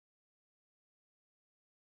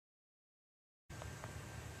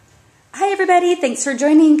Hi everybody, thanks for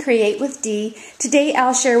joining Create with Dee. Today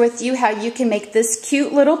I'll share with you how you can make this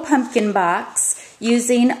cute little pumpkin box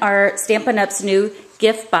using our Stampin' Up's new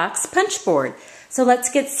gift box punch board. So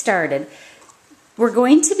let's get started. We're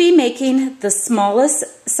going to be making the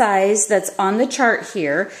smallest size that's on the chart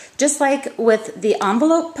here, just like with the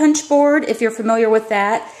envelope punch board, if you're familiar with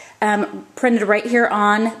that, printed right here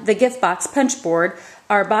on the gift box punch board,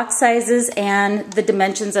 are box sizes and the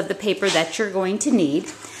dimensions of the paper that you're going to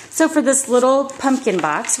need. So for this little pumpkin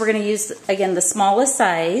box, we're going to use, again, the smallest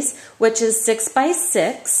size, which is 6 by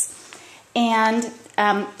 6. And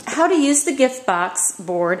how to use the gift box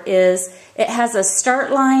board is it has a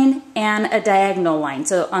start line and a diagonal line.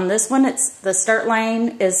 So on this one, the start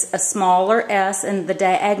line is a smaller S and the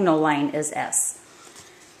diagonal line is S.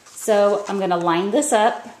 So I'm going to line this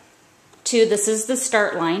up to, this is the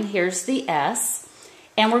start line, here's the S,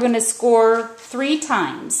 and we're going to score 3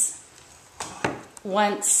 times.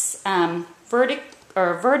 Once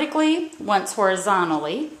vertically, once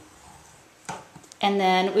horizontally, and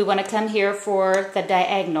then we want to come here for the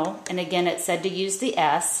diagonal, and again it said to use the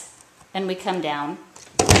S, and we come down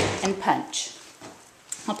and punch.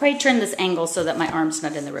 I'll probably turn this angle so that my arm's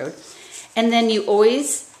not in the road. And then you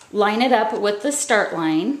always line it up with the start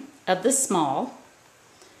line of the small,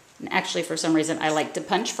 and actually for some reason I like to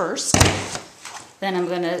punch first. Then I'm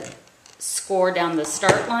going to score down the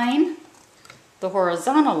start line, the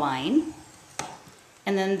horizontal line,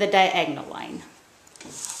 and then the diagonal line.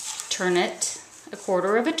 Turn it a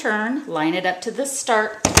quarter of a turn, line it up to the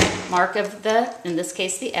start mark of the, in this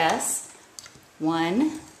case, the S.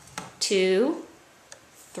 1, 2,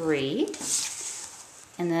 3.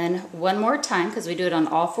 And then one more time, because we do it on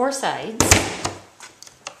all 4 sides.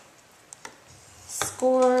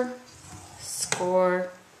 Score, score,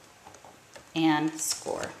 and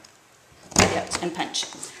score. Yep, and punch.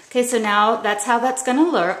 Okay, so now that's how that's going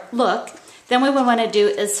to look. Then what we want to do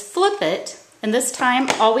is flip it, and this time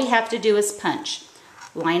all we have to do is punch.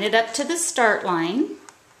 Line it up to the start line.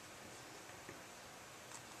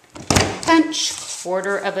 Punch,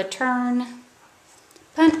 quarter of a turn.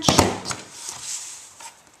 Punch.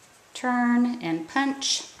 Turn and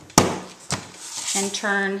punch. And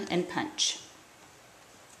turn and punch.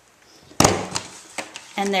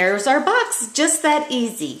 And there's our box, just that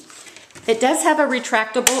easy. It does have a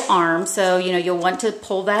retractable arm, so you'll want to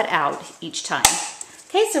pull that out each time.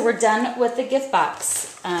 Okay, so we're done with the gift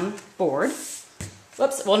box board.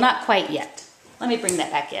 Whoops, well, not quite yet. Let me bring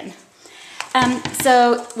that back in.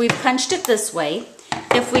 So we've punched it this way.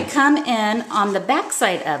 If we come in on the back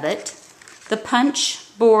side of it, the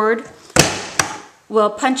punch board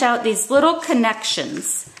will punch out these little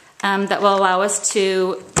connections that will allow us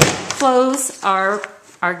to close our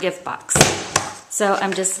gift box. So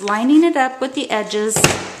I'm just lining it up with the edges,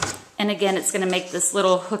 and again, it's going to make this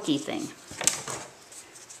little hooky thing.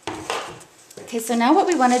 Okay, so now what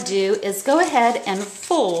we want to do is go ahead and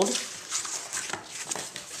fold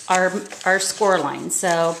our score line.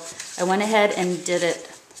 So I went ahead and did it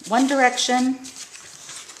one direction,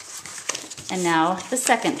 and now the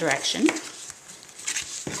second direction.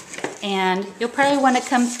 And you'll probably want to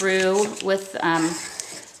come through with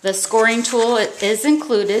the scoring tool. It is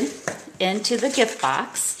included into the gift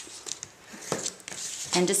box,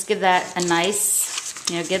 and just give that a nice,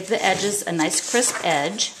 give the edges a nice crisp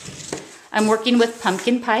edge. I'm working with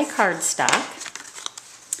pumpkin pie cardstock.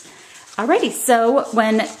 Alrighty, so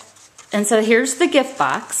here's the gift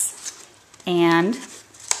box, and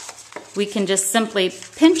we can just simply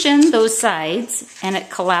pinch in those sides and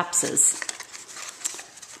it collapses.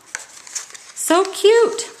 So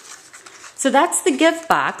cute! So that's the gift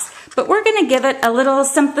box, but we're going to give it a little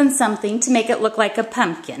something to make it look like a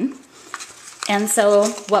pumpkin. And so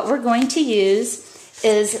what we're going to use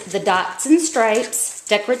is the Dots and Stripes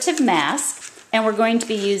Decorative Mask, and we're going to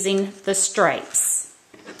be using the stripes.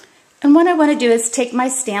 And what I want to do is take my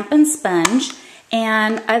Stampin' Sponge,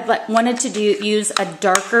 and I wanted to use a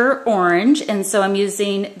darker orange, and so I'm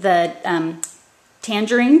using the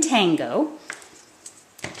Tangerine Tango.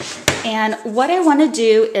 And what I want to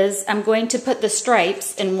do is I'm going to put the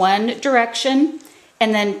stripes in one direction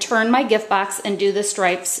and then turn my gift box and do the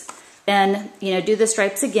stripes and do the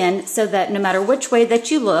stripes again, so that no matter which way that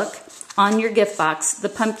you look on your gift box, the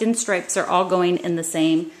pumpkin stripes are all going in the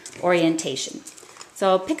same orientation. So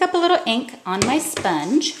I'll pick up a little ink on my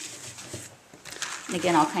sponge. And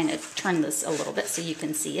again, I'll kind of turn this a little bit so you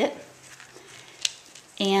can see it.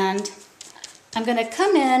 And I'm going to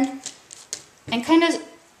come in and kind of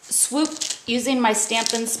swoop using my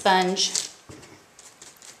Stampin' Sponge,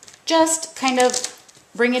 just kind of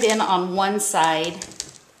bring it in on one side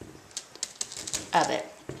of it.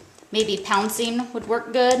 maybe pouncing would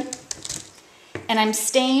work good. And I'm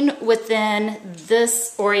staying within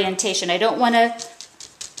this orientation. I don't want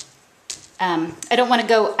to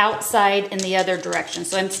go outside in the other direction.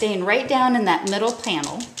 So I'm staying right down in that middle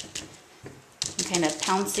panel. I'm kind of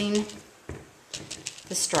pouncing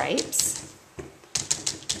the stripes.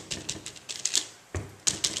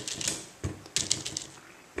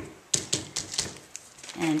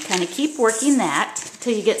 And kind of keep working that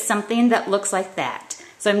till you get something that looks like that.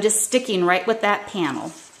 So I'm just sticking right with that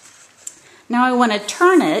panel. Now I want to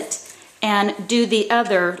turn it and do the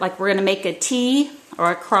other, like we're going to make a T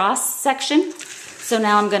or a cross section. So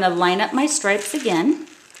now I'm going to line up my stripes again.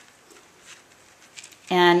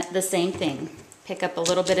 And the same thing. Pick up a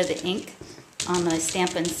little bit of the ink on my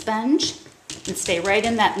Stampin' sponge and stay right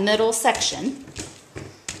in that middle section.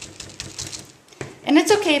 And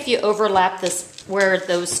it's okay if you overlap this where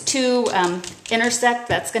those two intersect.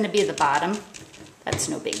 That's going to be the bottom. That's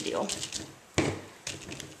no big deal.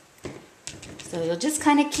 So you'll just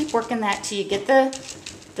kind of keep working that till you get the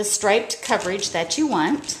striped coverage that you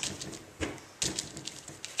want.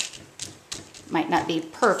 Might not be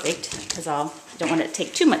perfect because I don't want it to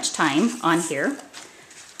take too much time on here.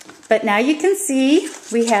 But now you can see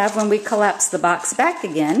we have, when we collapse the box back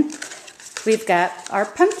again, we've got our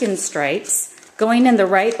pumpkin stripes going in the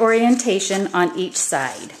right orientation on each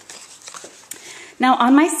side. Now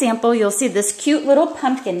on my sample, you'll see this cute little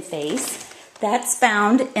pumpkin face. That's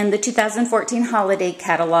found in the 2014 holiday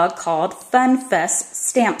catalog called Fun Fest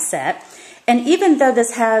Stamp Set. And even though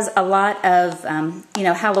this has a lot of,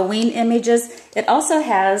 Halloween images, it also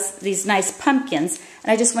has these nice pumpkins.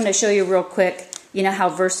 And I just want to show you real quick, how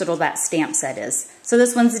versatile that stamp set is. So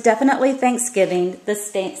this one's definitely Thanksgiving, the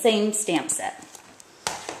same stamp set.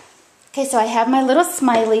 Okay, so I have my little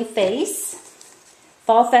smiley face.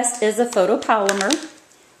 Fall Fest is a photopolymer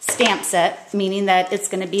stamp set, meaning that it's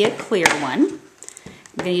going to be a clear one.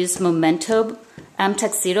 I'm going to use Memento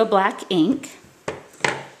Tuxedo Black ink.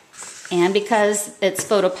 And because it's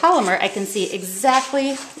photopolymer, I can see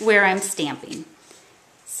exactly where I'm stamping.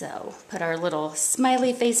 So put our little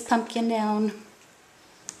smiley face pumpkin down.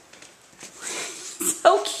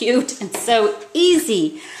 So cute and so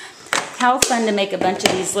easy. How fun to make a bunch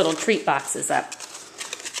of these little treat boxes up.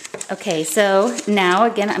 Okay, so now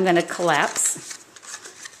again I'm going to collapse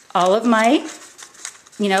all of my,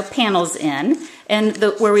 panels in. And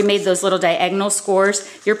where we made those little diagonal scores,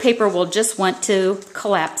 your paper will just want to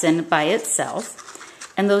collapse in by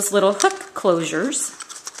itself. And those little hook closures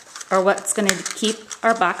are what's going to keep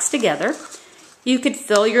our box together. You could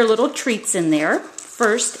fill your little treats in there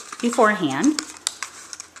first beforehand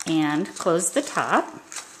and close the top.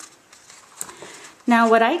 Now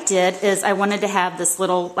what I did is I wanted to have this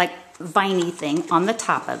little viney thing on the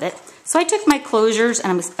top of it. So I took my closures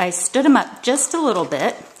and I stood them up just a little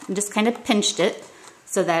bit and just kind of pinched it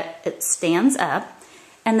so that it stands up.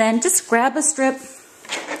 And then just grab a strip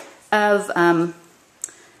of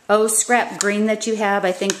scrap green that you have.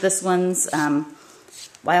 I think this one's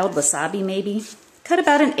wild wasabi maybe. Cut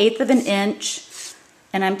about 1/8 of an inch.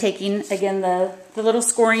 And I'm taking, again, the little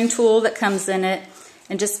scoring tool that comes in it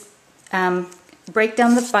and just break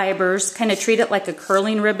down the fibers, kind of treat it like a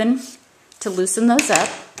curling ribbon to loosen those up.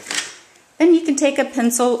 Then you can take a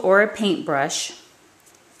pencil or a paintbrush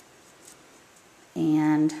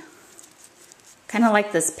and kind of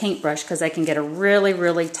like this paintbrush because I can get a really,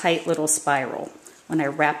 really tight little spiral when I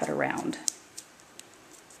wrap it around.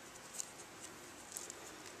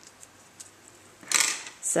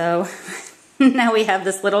 So now we have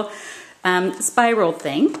this little spiral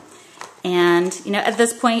thing. And, at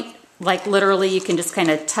this point, literally you can just kind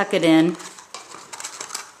of tuck it in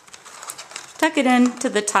to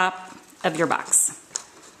the top of your box.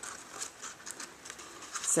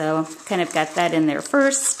 So kind of got that in there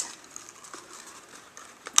first,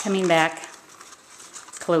 coming back,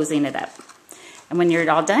 closing it up. And when you're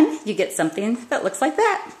all done, you get something that looks like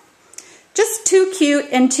that. Just too cute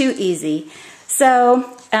and too easy.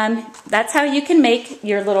 So that's how you can make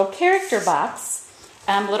your little character box,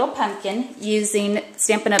 little pumpkin, using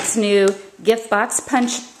Stampin' Up's new gift box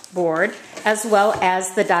punch board, as well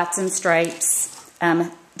as the Dots and Stripes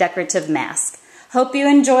decorative mask. Hope you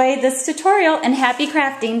enjoy this tutorial and happy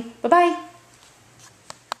crafting. Bye-bye.